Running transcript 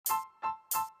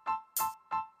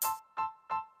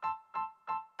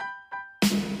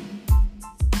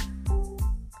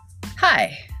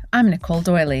Hi, I'm Nicole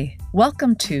Doyley.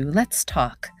 Welcome to Let's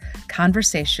Talk,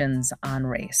 Conversations on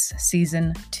Race,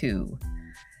 Season 2.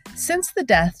 Since the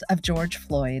death of George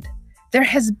Floyd, there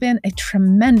has been a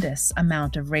tremendous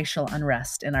amount of racial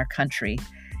unrest in our country,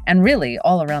 and really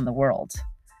all around the world.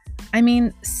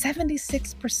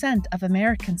 76% of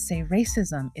Americans say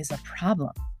racism is a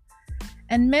problem.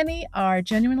 And many are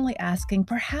genuinely asking,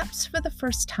 perhaps for the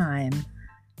first time,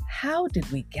 how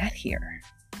did we get here?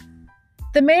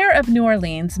 The mayor of New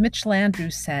Orleans, Mitch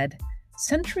Landrieu, said,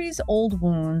 centuries-old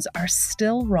wounds are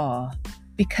still raw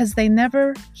because they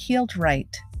never healed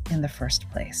right in the first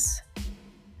place.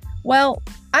 Well,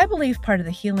 I believe part of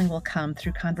the healing will come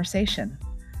through conversation.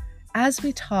 As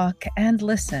we talk and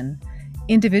listen,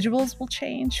 individuals will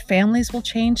change, families will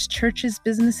change, churches,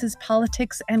 businesses,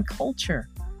 politics, and culture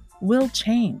will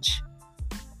change.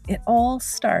 It all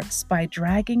starts by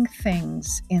dragging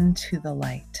things into the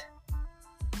light.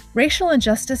 Racial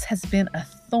injustice has been a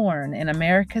thorn in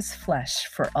America's flesh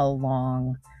for a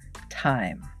long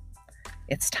time.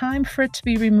 It's time for it to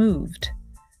be removed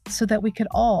so that we could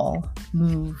all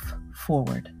move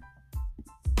forward.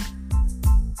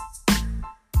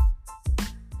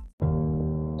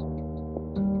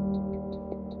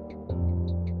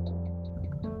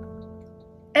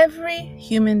 Every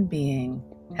human being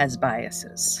has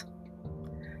biases.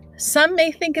 Some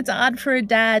may think it's odd for a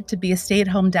dad to be a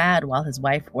stay-at-home dad while his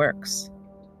wife works.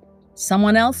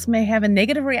 Someone else may have a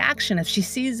negative reaction if she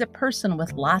sees a person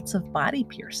with lots of body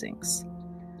piercings.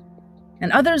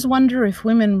 And others wonder if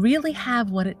women really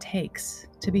have what it takes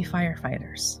to be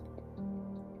firefighters.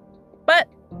 But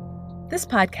this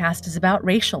podcast is about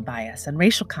racial bias and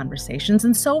racial conversations,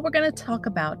 and so we're going to talk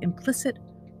about implicit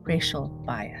racial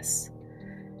bias.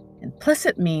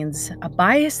 Implicit means a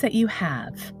bias that you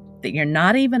have that you're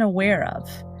not even aware of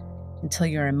until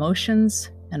your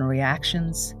emotions and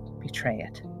reactions betray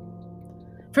it.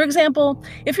 For example,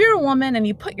 if you're a woman and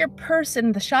you put your purse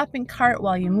in the shopping cart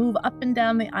while you move up and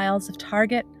down the aisles of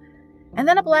Target, and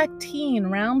then a black teen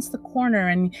rounds the corner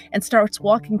and starts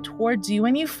walking towards you,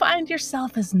 and you find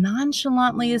yourself as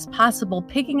nonchalantly as possible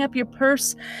picking up your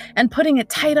purse and putting it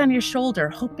tight on your shoulder,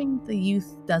 hoping the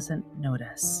youth doesn't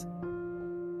notice.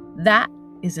 That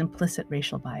is implicit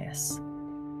racial bias.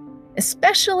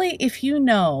 Especially if you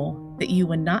know that you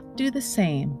would not do the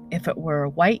same if it were a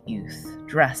white youth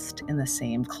dressed in the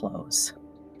same clothes.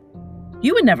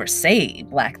 You would never say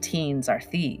black teens are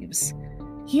thieves.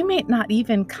 You may not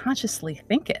even consciously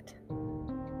think it.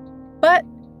 But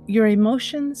your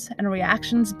emotions and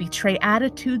reactions betray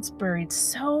attitudes buried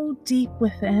so deep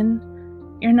within,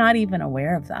 you're not even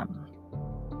aware of them.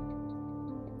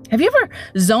 Have you ever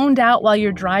zoned out while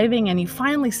you're driving and you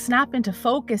finally snap into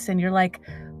focus and you're like,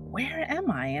 where am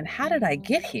I and how did I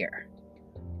get here?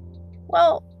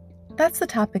 Well, that's the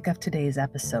topic of today's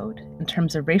episode in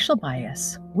terms of racial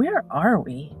bias. Where are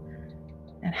we?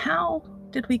 And how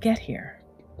did we get here?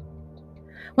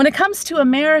 When it comes to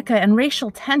America and racial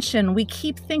tension, we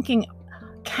keep thinking,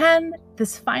 can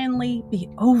this finally be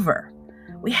over?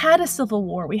 We had a civil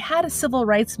war. We had a civil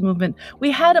rights movement. We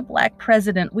had a black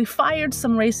president. We fired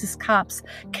some racist cops.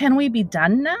 Can we be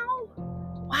done now?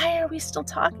 Why are we still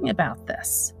talking about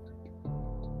this?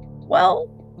 Well,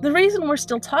 the reason we're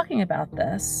still talking about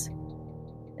this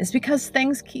is because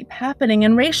things keep happening,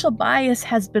 and racial bias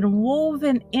has been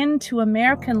woven into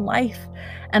American life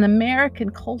and American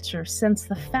culture since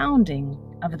the founding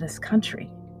of this country.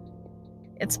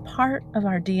 It's part of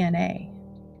our DNA.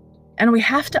 And we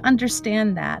have to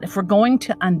understand that if we're going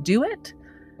to undo it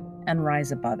and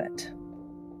rise above it.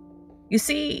 You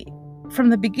see, from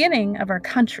the beginning of our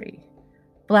country,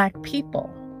 Black people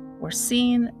were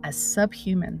seen as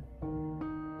subhuman,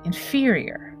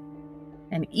 inferior,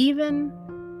 and even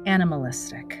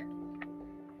animalistic.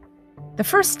 The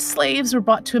first slaves were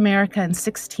brought to America in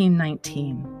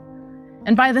 1619.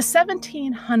 And by the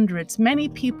 1700s, many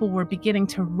people were beginning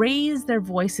to raise their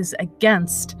voices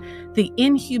against the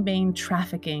inhumane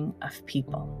trafficking of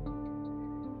people.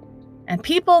 And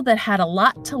people that had a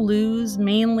lot to lose,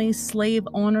 mainly slave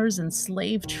owners and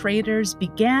slave traders,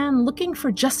 began looking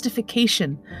for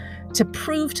justification to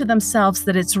prove to themselves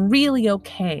that it's really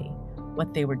okay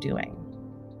what they were doing.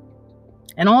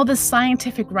 And all this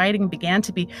scientific writing began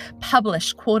to be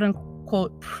published, quote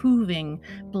unquote, proving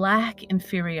Black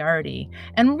inferiority,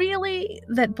 and really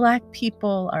that Black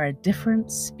people are a different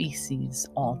species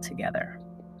altogether.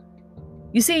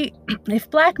 You see, if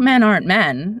Black men aren't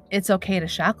men, it's okay to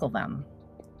shackle them.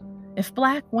 If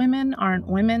Black women aren't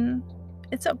women,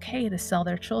 it's okay to sell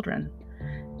their children.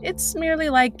 It's merely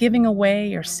like giving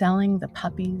away or selling the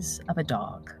puppies of a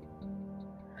dog.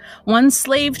 One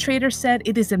slave trader said,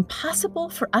 "It is impossible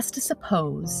for us to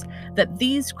suppose that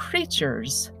these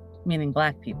creatures," meaning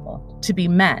black people, "to be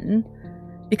men,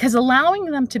 because allowing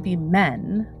them to be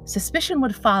men, suspicion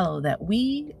would follow that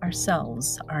we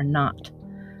ourselves are not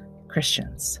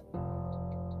Christians."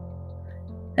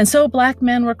 And so black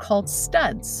men were called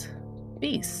studs,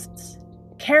 beasts,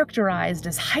 characterized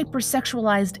as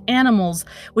hypersexualized animals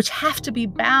which have to be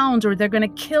bound or they're going to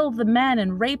kill the men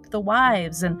and rape the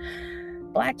wives. And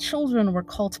black children were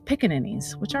called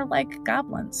pickaninnies, which are like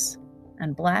goblins,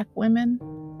 and black women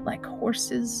like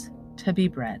horses to be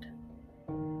bred.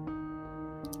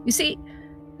 You see,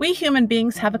 we human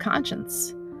beings have a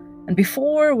conscience, and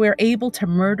before we're able to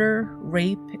murder,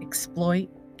 rape, exploit,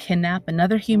 kidnap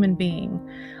another human being,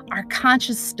 our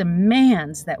conscience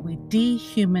demands that we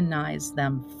dehumanize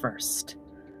them first.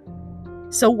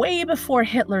 So way before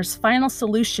Hitler's final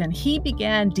solution, he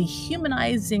began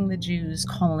dehumanizing the Jews,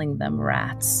 calling them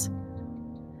rats.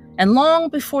 And long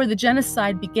before the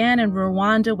genocide began in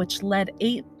Rwanda, which left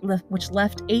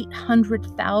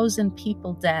 800,000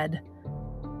 people dead,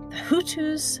 the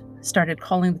Hutus started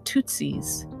calling the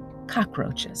Tutsis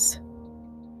cockroaches.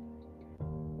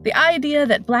 The idea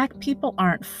that black people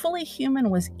aren't fully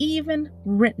human was even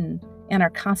written in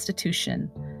our Constitution.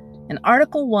 In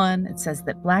Article 1, it says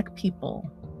that black people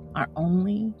are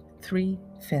only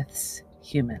 3/5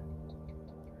 human.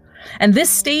 And this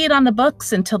stayed on the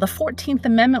books until the 14th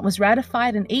Amendment was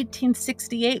ratified in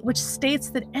 1868, which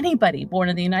states that anybody born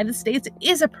in the United States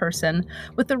is a person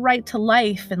with the right to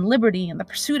life and liberty and the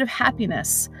pursuit of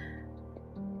happiness.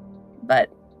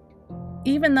 But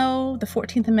even though the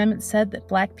 14th Amendment said that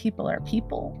black people are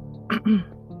people,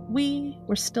 we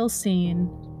were still seen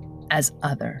as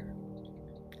other,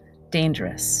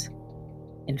 dangerous,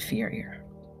 inferior.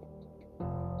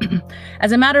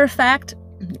 As a matter of fact,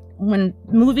 when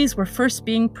movies were first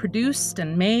being produced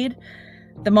and made,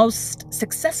 the most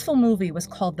successful movie was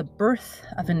called The Birth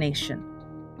of a Nation.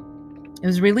 It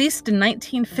was released in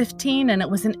 1915, and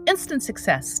it was an instant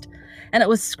success, and it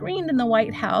was screened in the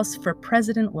White House for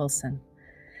President Wilson.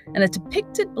 And it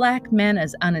depicted black men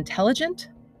as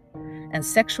unintelligent and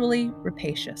sexually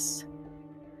rapacious,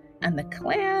 and the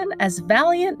Klan as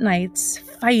valiant knights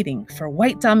fighting for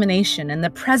white domination and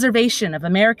the preservation of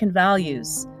American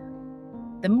values.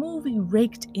 The movie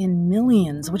raked in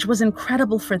millions, which was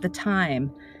incredible for the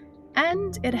time,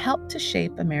 and it helped to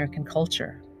shape American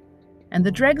culture. And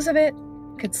the dregs of it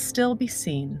could still be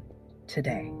seen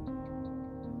today.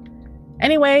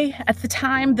 Anyway, at the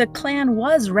time, the Klan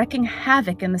was wreaking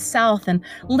havoc in the South and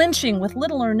lynching with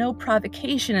little or no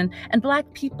provocation, and black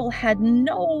people had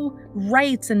no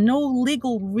rights and no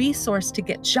legal resource to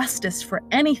get justice for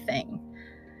anything.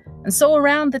 And so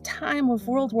around the time of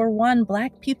World War I,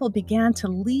 black people began to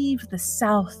leave the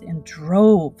South in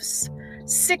droves.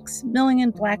 6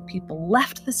 million black people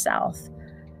left the South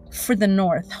for the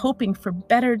North, hoping for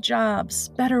better jobs,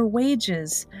 better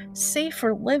wages,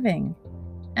 safer living,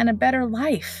 and a better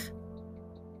life.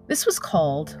 This was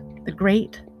called the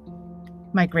Great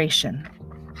Migration.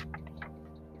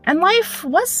 And life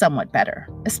was somewhat better,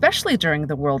 especially during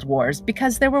the World Wars,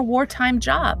 because there were wartime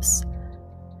jobs.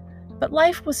 But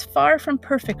life was far from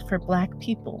perfect for black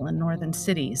people in northern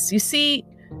cities. You see,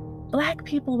 black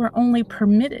people were only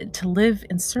permitted to live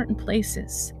in certain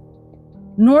places.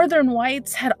 Northern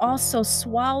whites had also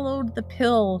swallowed the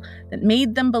pill that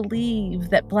made them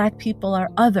believe that black people are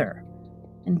other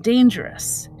and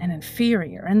dangerous and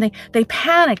inferior. And they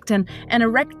panicked and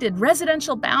erected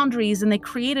residential boundaries, and they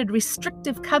created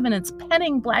restrictive covenants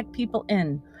penning black people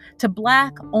in to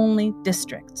black-only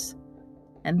districts.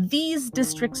 And these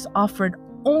districts offered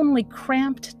only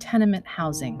cramped tenement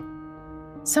housing.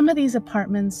 Some of these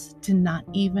apartments did not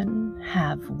even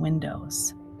have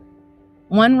windows.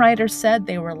 One writer said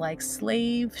they were like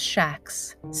slave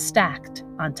shacks stacked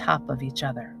on top of each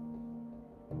other.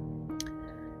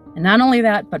 And not only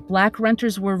that, but black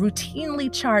renters were routinely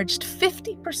charged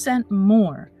 50%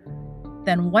 more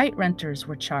than white renters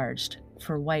were charged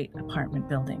for white apartment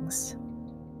buildings.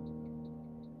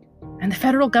 And the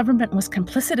federal government was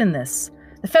complicit in this.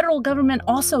 The federal government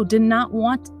also did not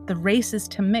want the races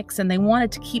to mix, and they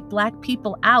wanted to keep black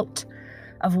people out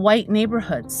of white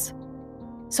neighborhoods.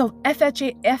 So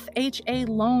FHA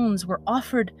loans were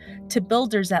offered to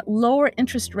builders at lower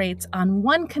interest rates on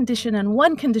one condition and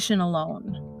one condition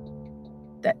alone: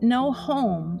 that no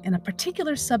home in a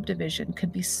particular subdivision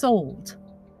could be sold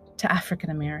to African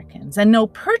Americans, and no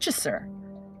purchaser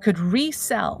could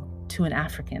resell to an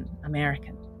African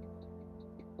American.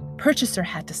 Purchaser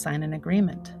had to sign an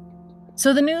agreement.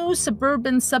 So the new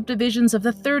suburban subdivisions of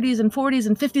the 30s and 40s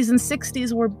and 50s and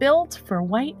 60s were built for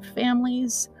white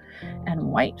families and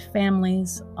white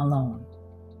families alone.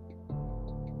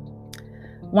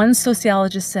 One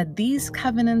sociologist said these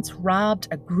covenants robbed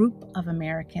a group of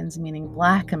Americans, meaning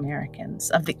Black Americans,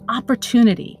 of the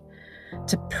opportunity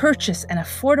to purchase an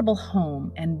affordable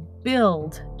home and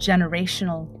build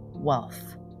generational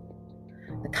wealth.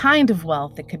 The kind of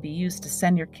wealth that could be used to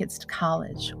send your kids to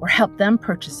college or help them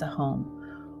purchase a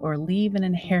home or leave an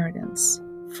inheritance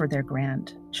for their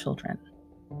grandchildren.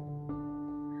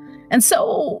 And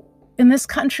so in this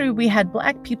country, we had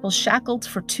Black people shackled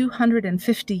for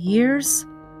 250 years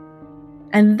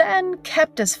and then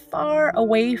kept as far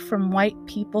away from white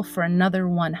people for another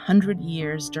 100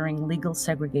 years during legal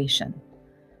segregation.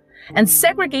 And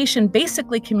segregation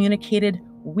basically communicated,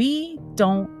 we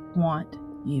don't want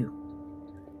you.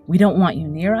 We don't want you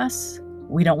near us.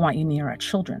 We don't want you near our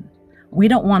children. We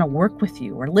don't want to work with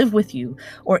you or live with you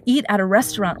or eat at a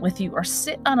restaurant with you or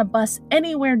sit on a bus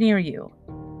anywhere near you.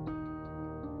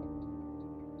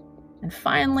 And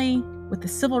finally, with the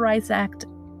Civil Rights Act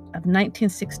of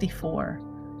 1964,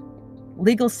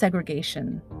 legal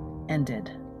segregation ended.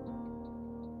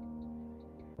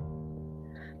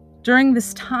 During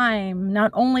this time,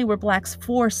 not only were Blacks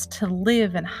forced to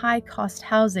live in high-cost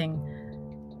housing,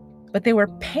 but they were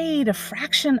paid a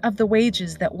fraction of the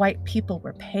wages that white people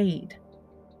were paid.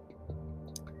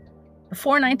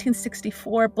 Before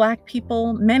 1964, Black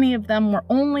people, many of them were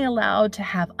only allowed to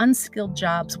have unskilled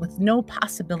jobs with no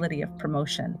possibility of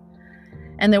promotion.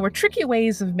 And there were tricky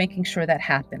ways of making sure that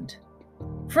happened.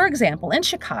 For example, in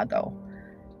Chicago,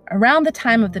 around the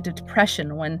time of the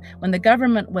Depression, when the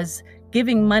government was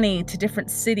giving money to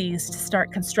different cities to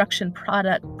start construction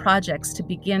projects to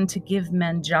begin to give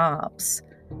men jobs,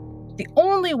 the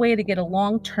only way to get a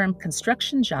long-term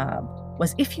construction job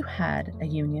was if you had a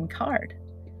union card.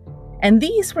 And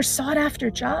these were sought-after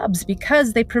jobs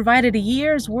because they provided a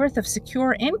year's worth of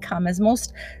secure income, as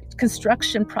most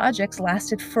construction projects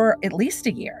lasted for at least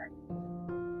a year.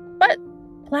 But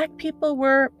Black people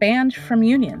were banned from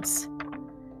unions.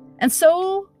 And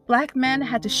so Black men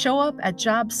had to show up at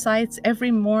job sites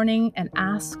every morning and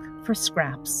ask for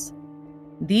scraps.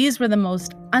 These were the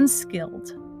most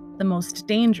unskilled, the most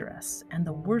dangerous, and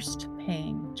the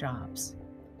worst-paying jobs.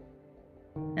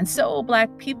 And so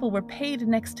Black people were paid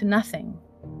next to nothing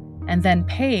and then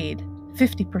paid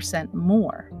 50%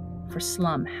 more for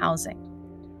slum housing.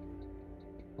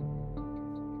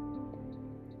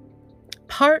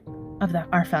 Part of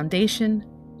our foundation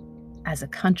as a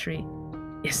country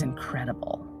is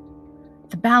incredible.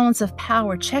 The balance of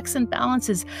power, checks and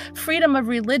balances, freedom of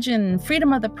religion,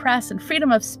 freedom of the press, and freedom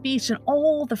of speech, and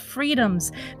all the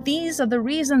freedoms. These are the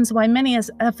reasons why many of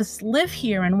us live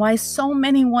here and why so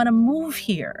many want to move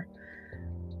here.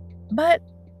 But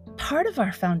part of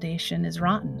our foundation is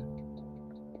rotten.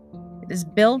 It is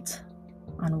built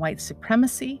on white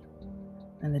supremacy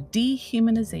and the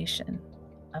dehumanization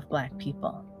of Black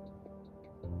people.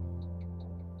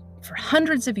 For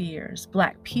hundreds of years,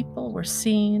 Black people were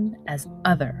seen as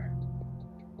other,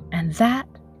 and that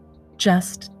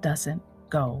just doesn't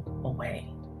go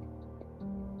away.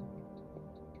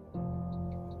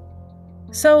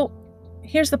 So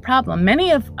here's the problem.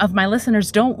 Many of my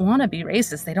listeners don't want to be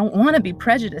racist. They don't want to be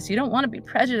prejudiced. You don't want to be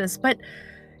prejudiced, but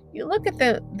you look at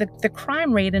the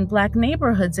crime rate in Black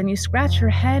neighborhoods and you scratch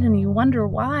your head and you wonder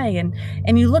why.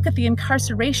 And you look at the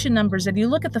incarceration numbers and you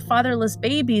look at the fatherless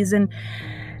babies and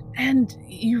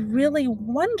you really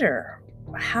wonder,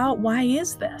 why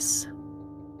is this?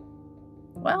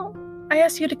 Well, I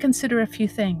ask you to consider a few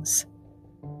things.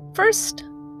 First,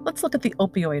 let's look at the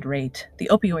opioid rate, the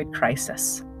opioid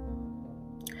crisis.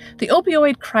 The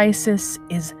opioid crisis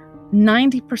is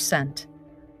 90%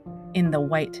 in the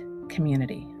white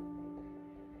community.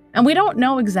 And we don't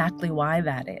know exactly why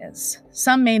that is.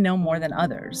 Some may know more than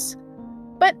others.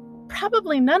 But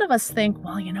probably none of us think,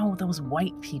 well, those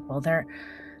white people, they're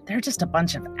just a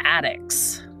bunch of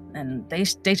addicts, and they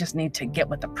just need to get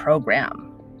with the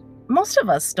program. Most of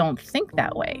us don't think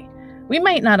that way. We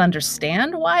might not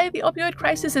understand why the opioid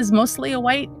crisis is mostly a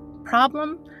white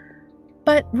problem,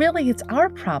 but really it's our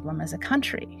problem as a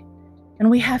country. And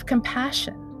we have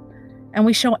compassion, and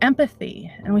we show empathy,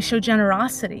 and we show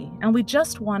generosity, and we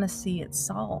just want to see it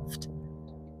solved.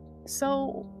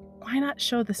 So why not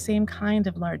show the same kind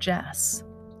of largesse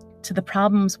to the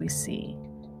problems we see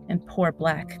in poor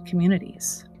Black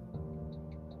communities?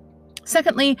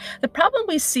 Secondly, the problem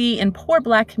we see in poor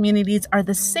Black communities are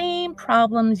the same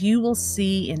problems you will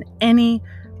see in any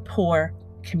poor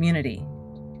community.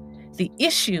 The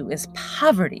issue is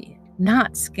poverty,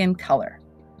 not skin color.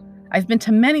 I've been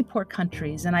to many poor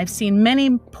countries and I've seen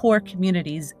many poor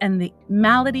communities, and the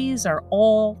maladies are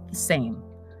all the same.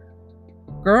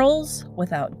 Girls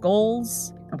without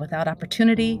goals and without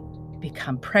opportunity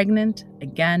become pregnant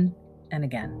again and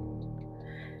again.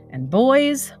 And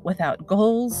boys without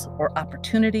goals or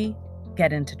opportunity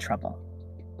get into trouble.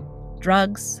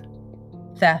 Drugs,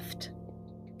 theft,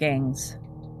 gangs,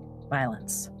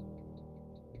 violence.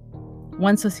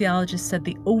 One sociologist said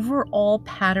the overall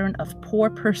pattern of poor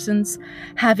persons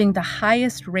having the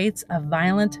highest rates of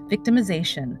violent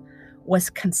victimization was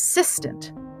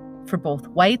consistent for both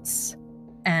whites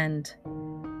and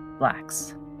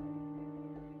blacks.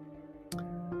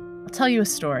 I'll tell you a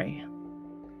story.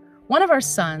 One of our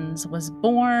sons was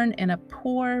born in a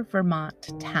poor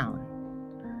Vermont town.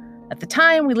 At the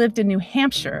time, we lived in New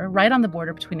Hampshire, right on the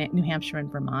border between New Hampshire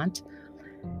and Vermont,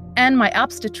 and my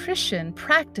obstetrician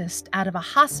practiced out of a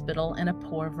hospital in a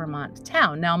poor Vermont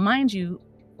town. Now, mind you,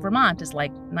 Vermont is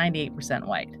like 98%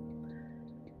 white.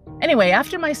 Anyway,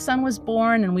 after my son was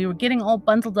born and we were getting all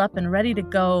bundled up and ready to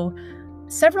go,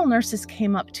 several nurses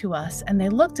came up to us and they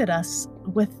looked at us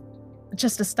with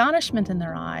just astonishment in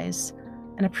their eyes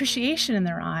and appreciation in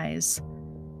their eyes.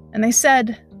 And they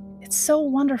said, "It's so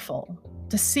wonderful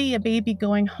to see a baby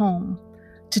going home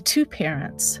to two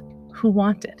parents who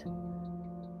want it."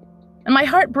 And my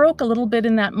heart broke a little bit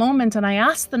in that moment, and I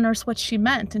asked the nurse what she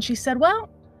meant, and she said, "Well,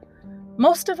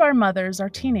 most of our mothers are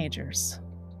teenagers,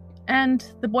 and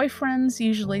the boyfriends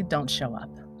usually don't show up."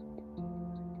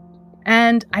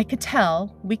 And we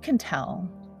can tell,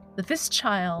 that this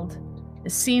child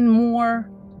is seen more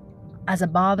as a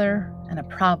bother and a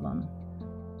problem,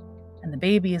 and the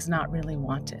baby is not really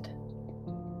wanted.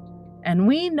 And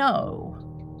we know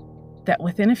that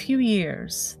within a few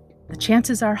years, the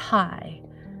chances are high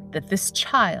that this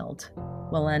child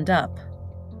will end up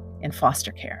in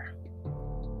foster care.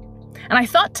 And I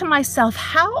thought to myself,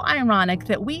 how ironic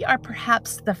that we are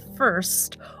perhaps the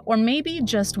first, or maybe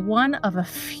just one of a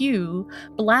few,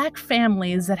 Black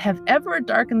families that have ever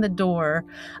darkened the door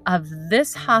of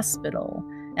this hospital,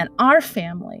 and our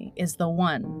family is the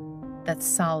one that's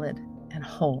solid and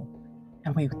whole,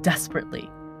 and we desperately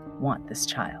want this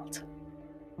child.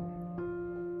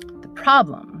 The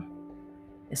problem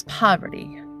is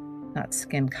poverty, not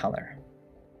skin color.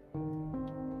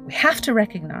 We have to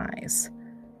recognize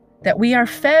that we are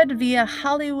fed via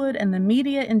Hollywood and the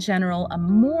media in general a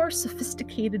more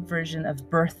sophisticated version of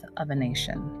Birth of a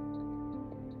Nation.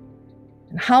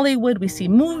 In Hollywood, we see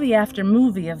movie after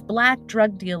movie of Black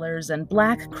drug dealers and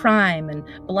Black crime and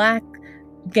Black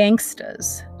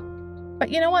gangsters. But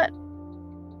you know what?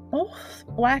 Both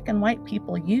Black and white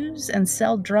people use and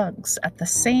sell drugs at the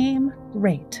same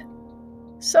rate.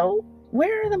 So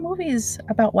where are the movies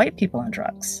about white people and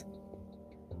drugs?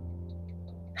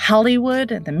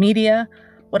 Hollywood and the media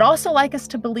would also like us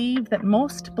to believe that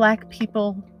most Black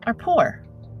people are poor.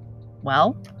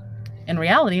 Well, in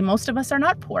reality, most of us are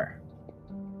not poor.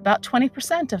 About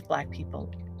 20% of Black people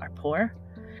are poor,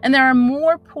 and there are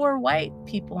more poor white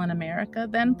people in America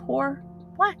than poor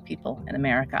Black people in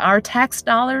America. Our tax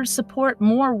dollars support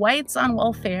more whites on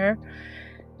welfare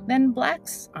than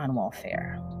Blacks on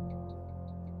welfare.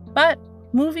 But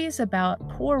movies about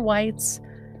poor whites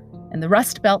in the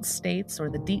Rust Belt states or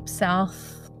the Deep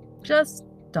South just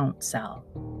don't sell.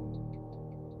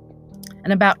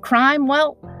 And about crime,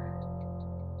 well,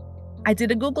 I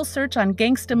did a Google search on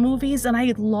gangsta movies and I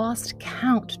had lost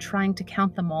count trying to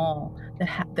count them all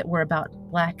that were about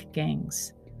Black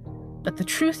gangs. But the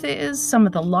truth is, some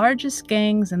of the largest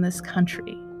gangs in this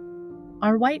country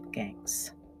are white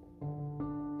gangs.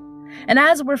 And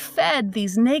as we're fed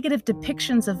these negative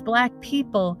depictions of Black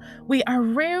people, we are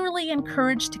rarely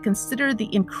encouraged to consider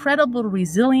the incredible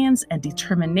resilience and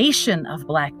determination of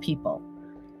Black people.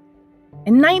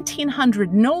 In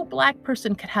 1900, no Black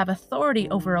person could have authority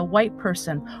over a white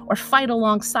person or fight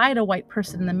alongside a white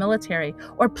person in the military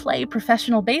or play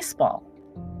professional baseball.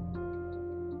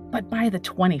 But by the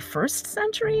 21st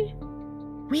century,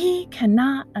 we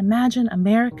cannot imagine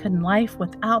American life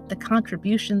without the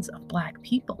contributions of Black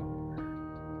people.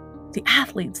 The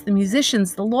athletes, the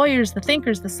musicians, the lawyers, the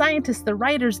thinkers, the scientists, the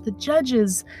writers, the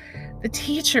judges, the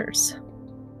teachers.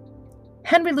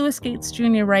 Henry Louis Gates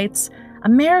Jr. writes,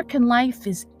 "American life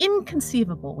is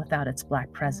inconceivable without its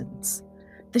Black presence.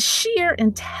 The sheer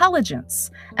intelligence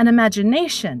and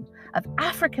imagination of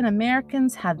African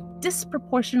Americans have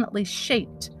disproportionately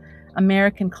shaped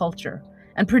American culture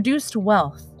and produced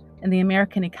wealth in the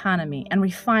American economy and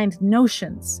refined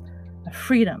notions of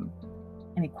freedom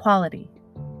and equality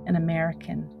in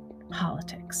American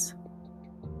politics."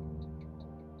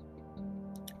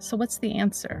 So what's the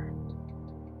answer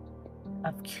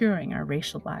of curing our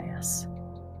racial bias?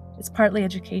 It's partly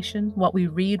education, what we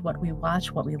read, what we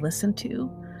watch, what we listen to.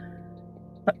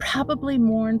 But probably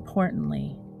more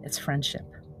importantly, it's friendship.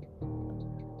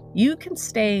 You can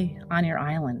stay on your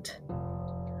island.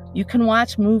 You can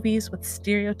watch movies with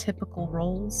stereotypical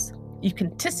roles. You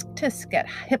can tisk-tisk at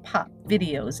hip-hop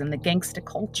videos and the gangsta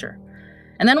culture.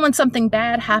 And then when something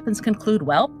bad happens, conclude,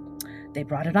 well, they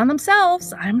brought it on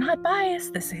themselves. I'm not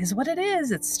biased. This is what it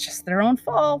is. It's just their own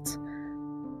fault.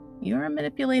 You're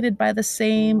manipulated by the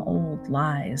same old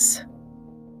lies.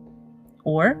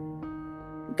 Or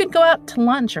you could go out to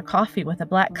lunch or coffee with a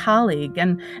Black colleague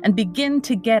and begin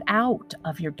to get out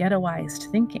of your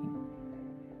ghettoized thinking.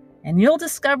 And you'll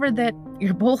discover that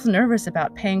you're both nervous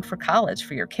about paying for college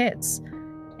for your kids.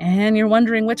 And you're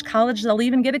wondering which college they'll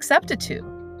even get accepted to.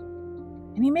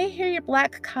 And you may hear your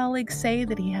Black colleague say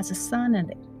that he has a son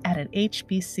at an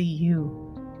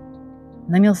HBCU.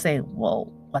 And then you'll say,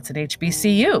 well, what's an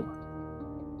HBCU?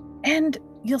 And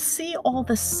you'll see all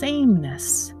the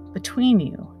sameness between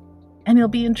you. And you'll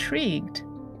be intrigued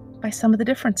by some of the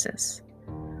differences.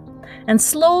 And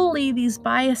slowly, these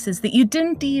biases that you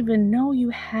didn't even know you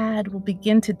had will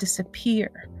begin to disappear.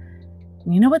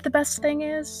 And you know what the best thing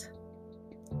is?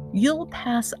 You'll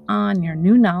pass on your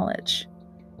new knowledge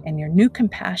and your new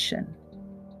compassion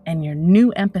and your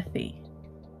new empathy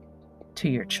to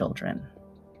your children.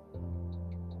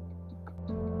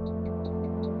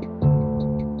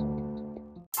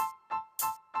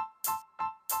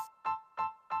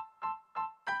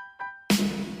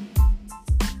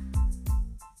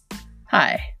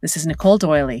 Hi, this is Nicole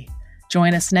Doyle.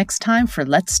 Join us next time for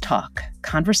Let's Talk,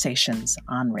 Conversations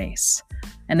on Race.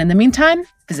 And in the meantime,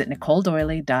 visit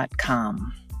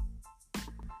NicoleDoyle.com.